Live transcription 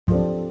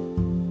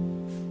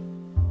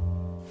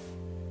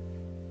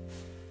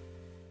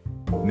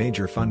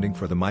Major funding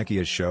for the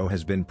Mikias show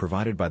has been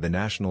provided by the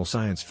National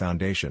Science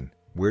Foundation,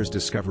 where's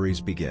discoveries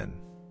begin.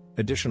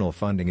 Additional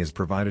funding is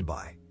provided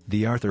by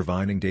the Arthur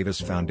Vining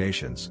Davis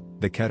Foundations,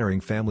 the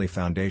Kettering Family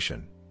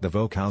Foundation, the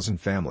Vokhausen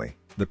family,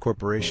 the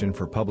Corporation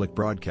for Public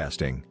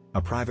Broadcasting,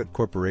 a private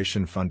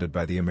corporation funded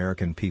by the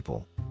American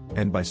people,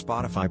 and by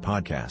Spotify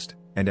Podcast,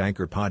 and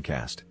Anchor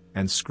Podcast,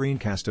 and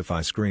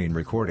Screencastify Screen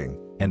Recording,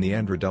 and the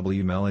Andrew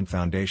W. Mellon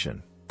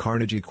Foundation,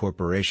 Carnegie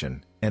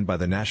Corporation, and by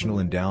the National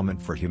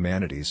Endowment for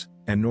Humanities,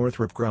 and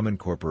Northrop Grumman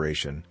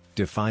Corporation,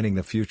 Defining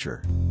the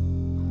Future.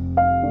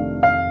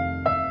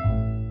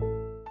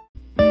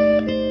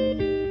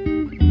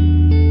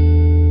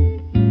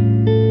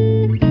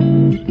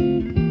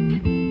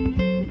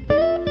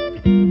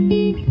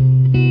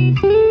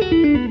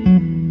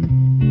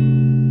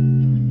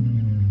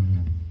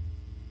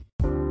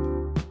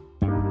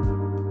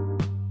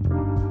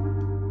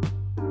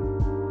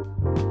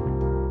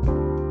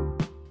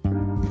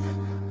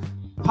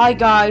 Hi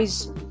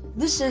guys,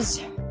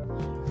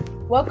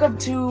 welcome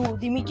to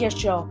the Mikias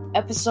Show,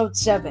 episode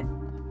 7.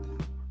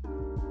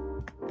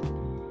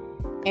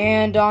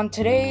 And on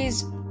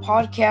today's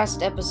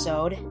podcast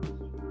episode,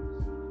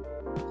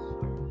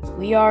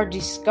 we are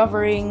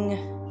discovering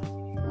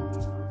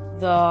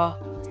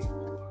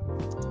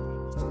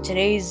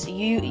today's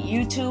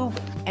YouTube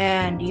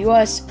and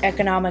US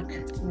economic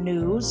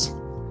news.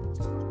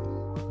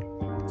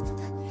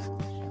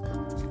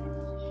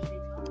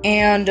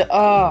 And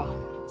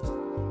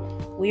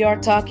we are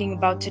talking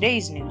about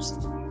today's news.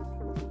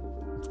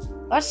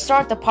 Let's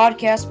start the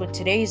podcast with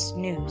today's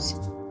news.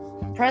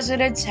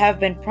 Presidents have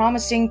been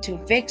promising to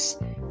fix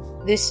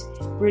this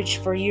bridge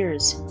for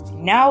years.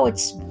 Now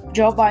it's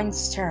Joe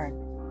Biden's turn.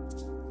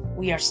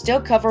 We are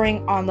still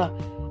covering on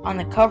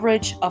the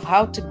coverage of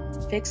how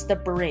to fix the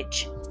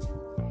bridge.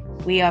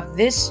 We have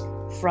this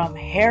from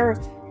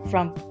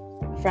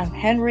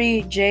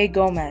Henry J.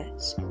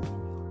 Gomez,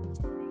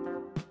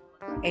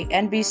 a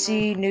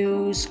NBC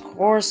News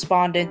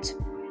correspondent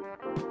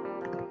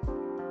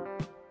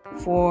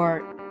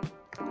for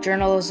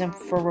journalism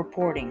for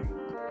reporting.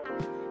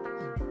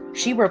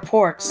 She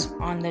reports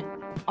on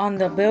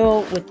the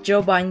bill with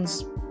Joe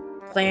Biden's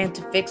plan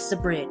to fix the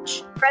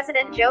bridge.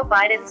 President Joe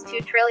Biden's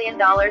 $2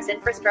 trillion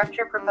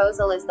infrastructure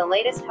proposal is the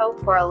latest hope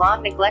for a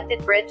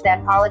long-neglected bridge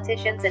that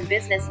politicians and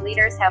business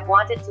leaders have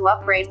wanted to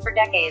upgrade for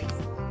decades.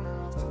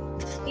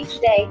 Each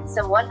day,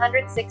 some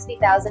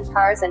 160,000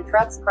 cars and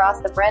trucks cross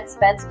the Brent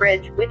Spence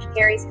Bridge, which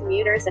carries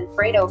commuters and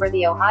freight over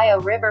the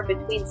Ohio River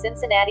between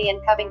Cincinnati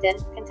and Covington,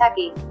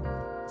 Kentucky.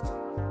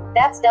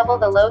 That's double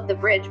the load. The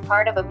bridge,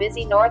 part of a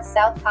busy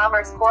north-south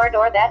commerce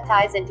corridor that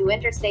ties into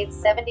Interstates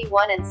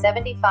 71 and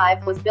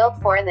 75, was built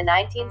for in the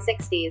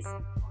 1960s.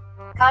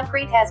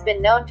 Concrete has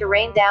been known to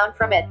rain down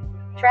from it.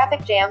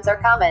 Traffic jams are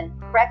common.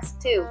 Wrecks,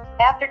 too.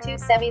 After two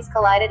semis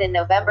collided in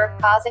November,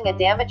 causing a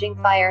damaging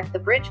fire, the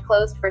bridge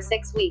closed for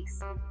 6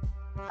 weeks.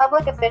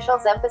 Public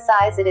officials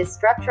emphasize it is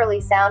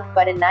structurally sound,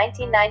 but in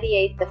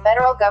 1998 the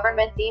federal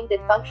government deemed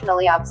it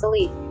functionally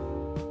obsolete.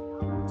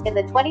 In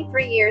the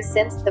 23 years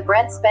since, the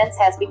Brent Spence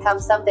has become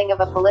something of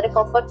a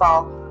political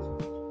football.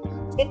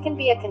 It can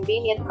be a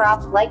convenient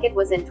prop, like it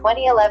was in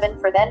 2011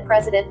 for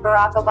then-President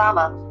Barack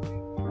Obama.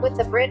 With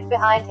the bridge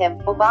behind him,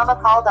 Obama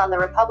called on the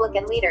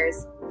Republican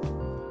leaders.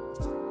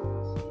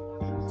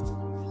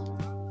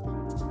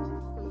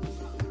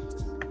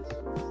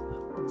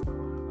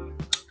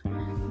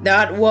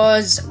 That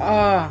was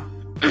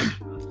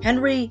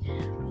Henry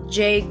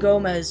J.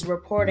 Gomez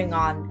reporting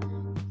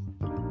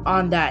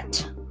on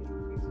that.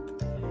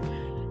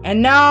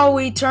 And now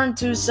we turn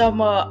to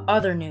some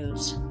other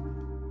news.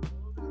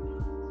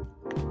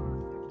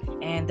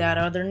 And that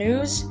other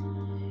news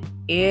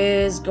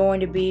is going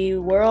to be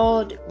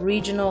world,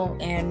 regional,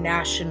 and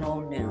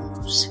national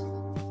news.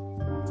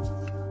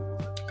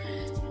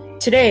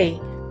 Today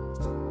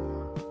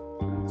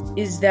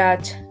is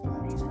that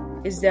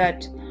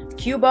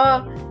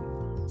Cuba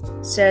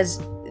says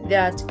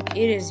that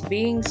it is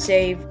being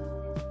safe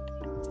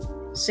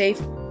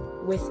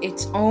with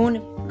its own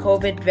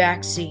COVID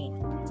vaccine,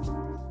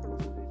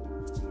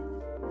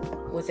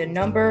 with a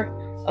number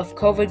of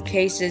COVID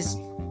cases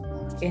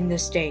in the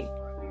state,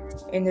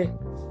 in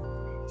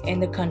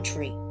the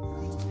country,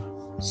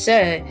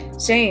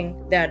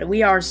 saying that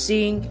we are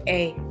seeing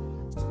a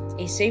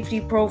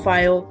safety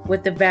profile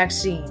with the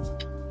vaccine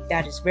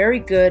that is very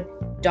good.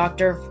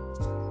 Dr.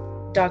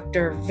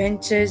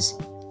 Vinces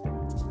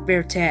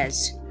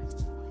Bertez,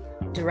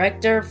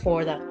 director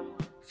for the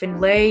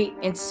Finlay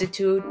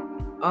Institute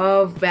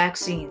of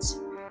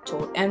Vaccines,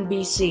 told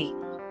NBC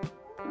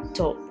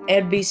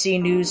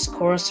News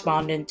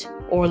correspondent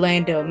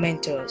Orlando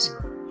Matos.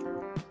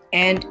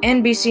 And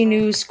NBC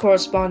News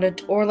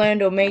correspondent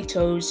Orlando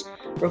Matos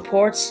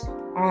reports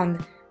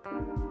on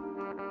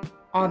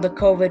the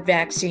COVID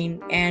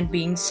vaccine and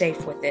being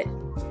safe with it.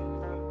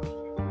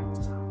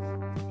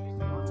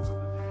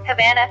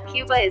 Havana,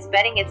 Cuba is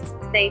betting it's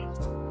safe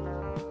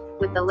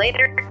with the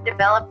later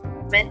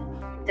development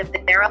of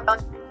their own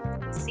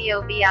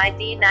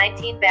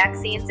COVID-19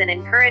 vaccines and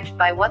encouraged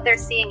by what they're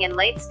seeing in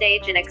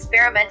late-stage and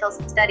experimental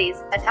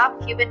studies, a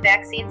top Cuban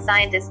vaccine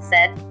scientist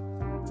said.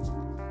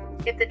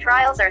 If the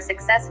trials are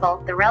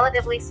successful, the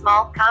relatively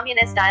small,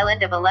 communist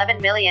island of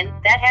 11 million,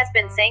 that has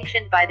been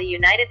sanctioned by the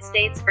United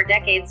States for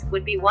decades,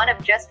 would be one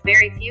of just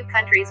very few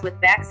countries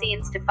with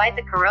vaccines to fight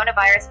the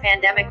coronavirus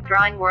pandemic,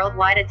 drawing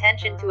worldwide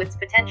attention to its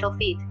potential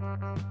feat.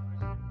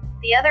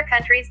 The other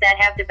countries that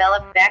have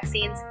developed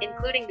vaccines,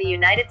 including the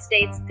United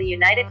States, the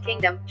United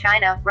Kingdom,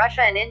 China,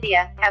 Russia and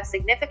India, have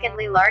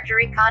significantly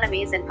larger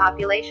economies and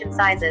population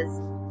sizes.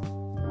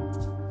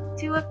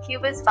 2 of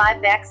Cuba's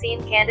 5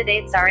 vaccine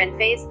candidates are in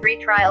Phase 3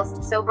 trials,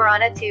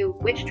 Soberana 2,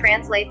 which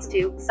translates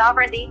to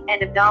Sovereignty,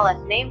 and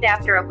Abdallah, named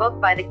after a book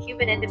by the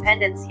Cuban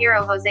independence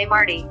hero José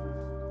Martí.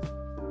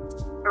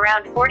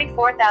 Around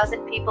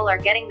 44,000 people are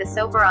getting the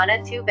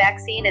Soberana 2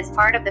 vaccine as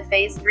part of the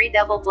Phase 3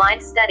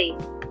 double-blind study.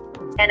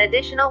 An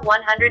additional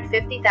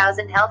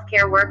 150,000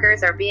 healthcare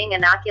workers are being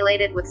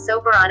inoculated with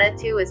Soberana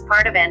 2 as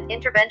part of an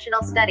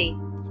interventional study.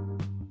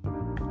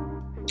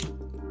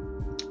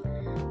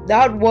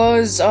 That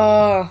was,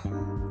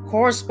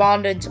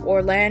 correspondent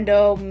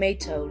Orlando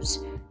Matos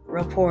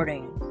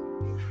reporting.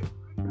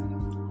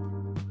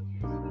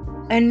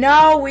 And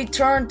now we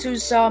turn to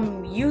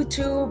some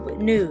YouTube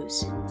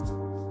news.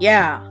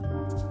 Yeah,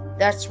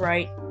 that's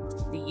right,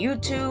 the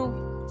YouTube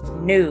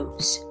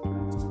news.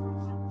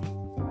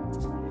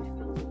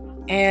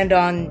 And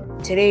on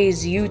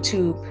today's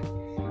YouTube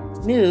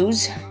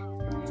news,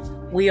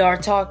 we are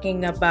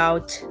talking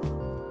about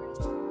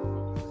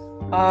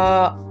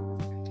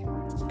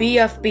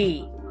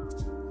BFB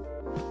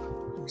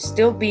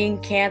still being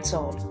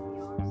canceled.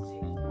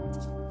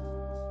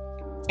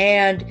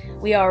 And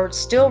we are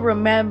still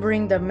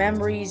remembering the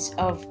memories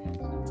of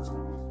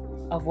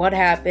what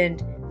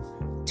happened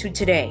to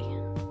today.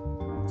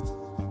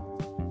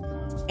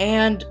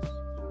 And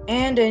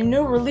a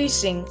new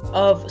releasing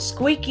of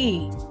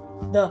Squeaky,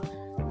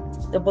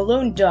 the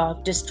balloon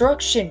dog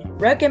destruction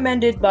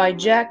recommended by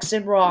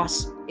Jackson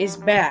Ross is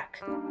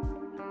back.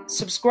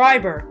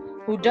 Subscriber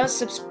who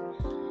does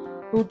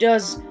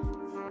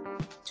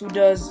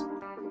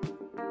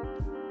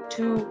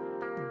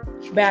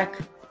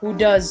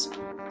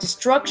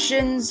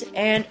destructions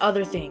and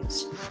other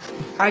things.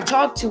 I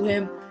talked to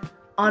him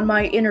on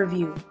my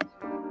interview.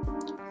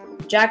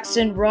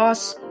 Jackson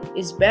Ross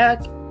is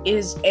back,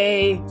 is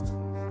a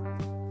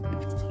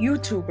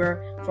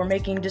YouTuber for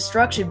making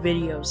destruction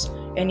videos,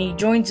 and he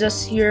joins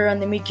us here on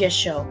the Mikias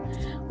Show.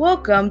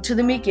 Welcome to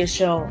the Mikias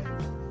Show.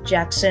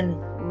 Jackson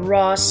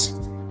Ross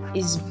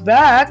is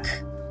back.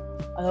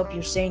 I hope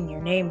you're saying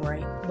your name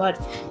right, but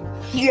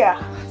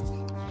yeah.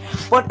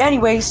 But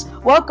anyways,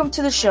 welcome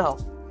to the show.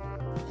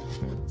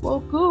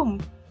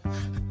 Welcome.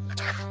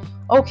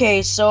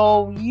 Okay,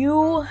 so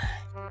you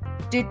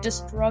did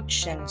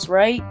destructions,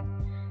 right?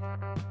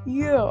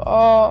 Yeah,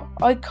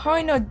 I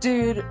kinda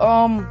did,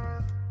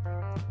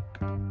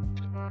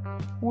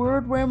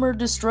 Word Rammer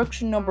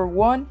Destruction number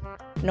 1,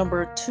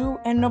 number 2,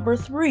 and number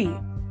 3.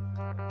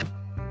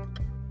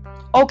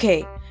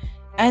 Okay,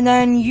 and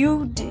then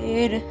you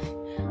did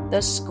the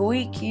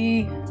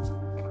Squeaky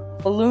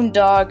Balloon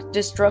Dog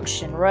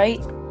Destruction, right?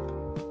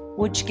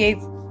 Which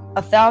gave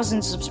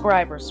 1,000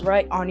 subscribers,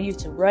 right? On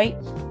YouTube, right?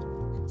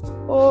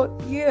 Oh,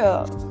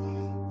 yeah.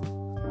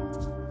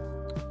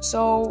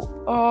 So,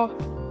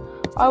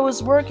 I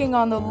was working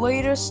on the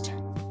latest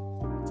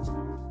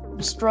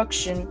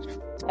destruction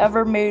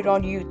ever made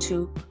on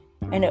YouTube,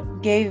 and it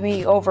gave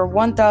me over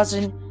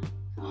 1,000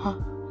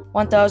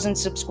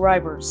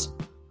 subscribers.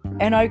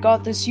 And I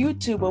got this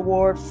YouTube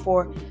award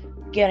for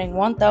getting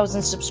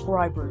 1,000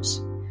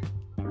 subscribers.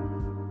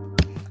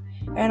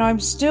 And I'm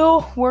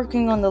still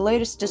working on the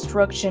latest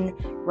destruction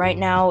right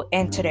now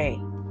and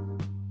today.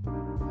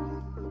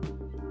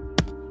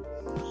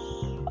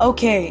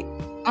 Okay,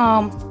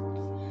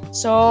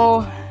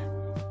 so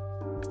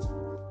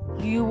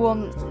you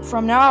will,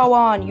 from now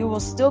on, you will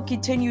still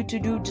continue to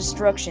do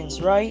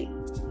destructions, right?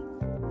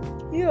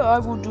 Yeah, I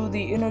will do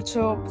the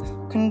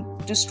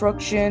Innotope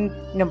destruction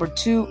number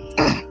 2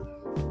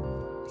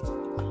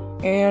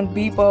 and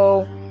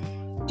Bebo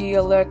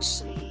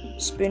DLX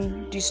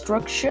spin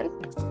destruction.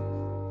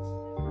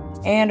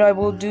 And I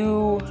will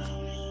do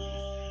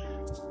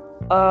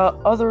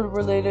other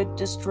related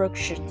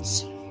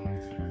destructions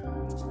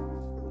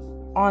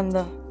on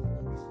the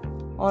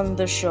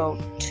show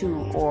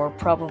too, or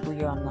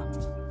probably on the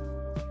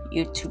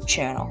YouTube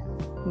channel.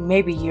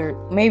 Maybe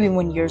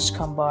when years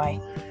come by.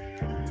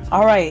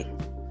 All right,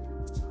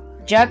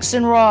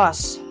 Jackson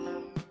Ross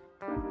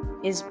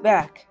is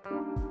back.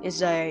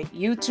 Is a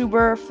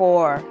YouTuber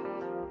for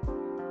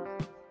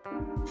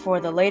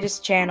the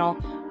latest channel.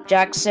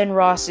 Jackson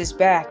Ross is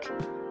back.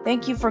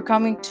 Thank you for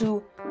coming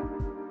to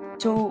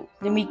the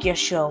Mikias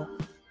Show.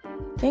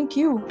 Thank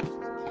you.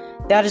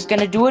 That is going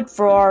to do it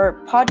for our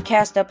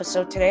podcast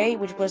episode today,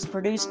 which was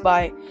produced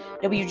by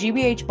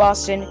WGBH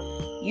Boston,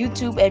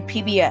 YouTube, and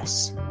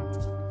PBS.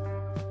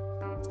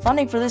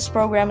 Funding for this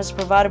program is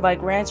provided by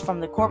grants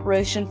from the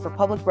Corporation for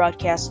Public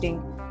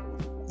Broadcasting,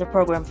 the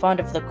program fund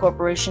of the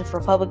Corporation for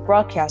Public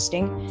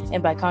Broadcasting,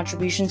 and by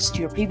contributions to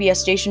your PBS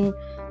station,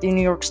 the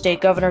New York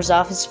State Governor's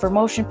Office for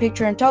Motion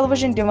Picture and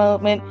Television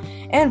Development,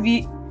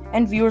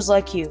 and viewers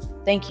like you.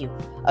 Thank you.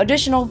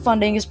 Additional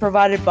funding is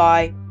provided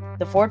by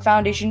the Ford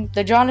Foundation,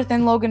 the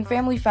Jonathan Logan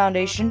Family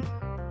Foundation,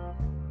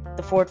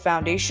 the Ford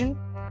Foundation,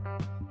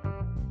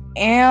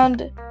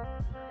 and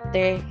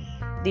the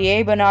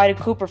Abe and Ida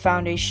Cooper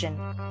Foundation,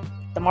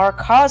 the Mark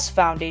Haas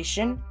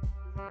Foundation,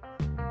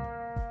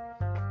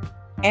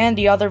 and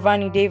the other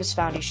Vining Davis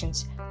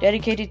Foundations,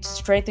 dedicated to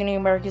strengthening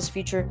America's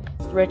future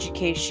through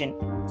education.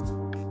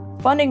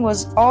 Funding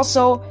was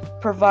also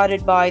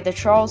provided by the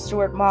Charles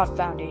Stewart Mott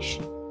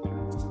Foundation.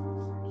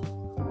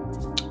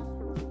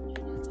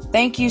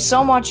 Thank you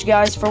so much,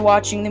 guys, for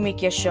watching the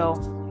Mikias Show.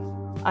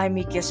 I'm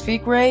Mikias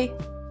Fikre,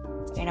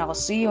 and I'll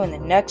see you in the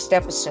next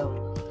episode.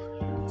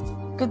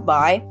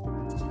 Goodbye.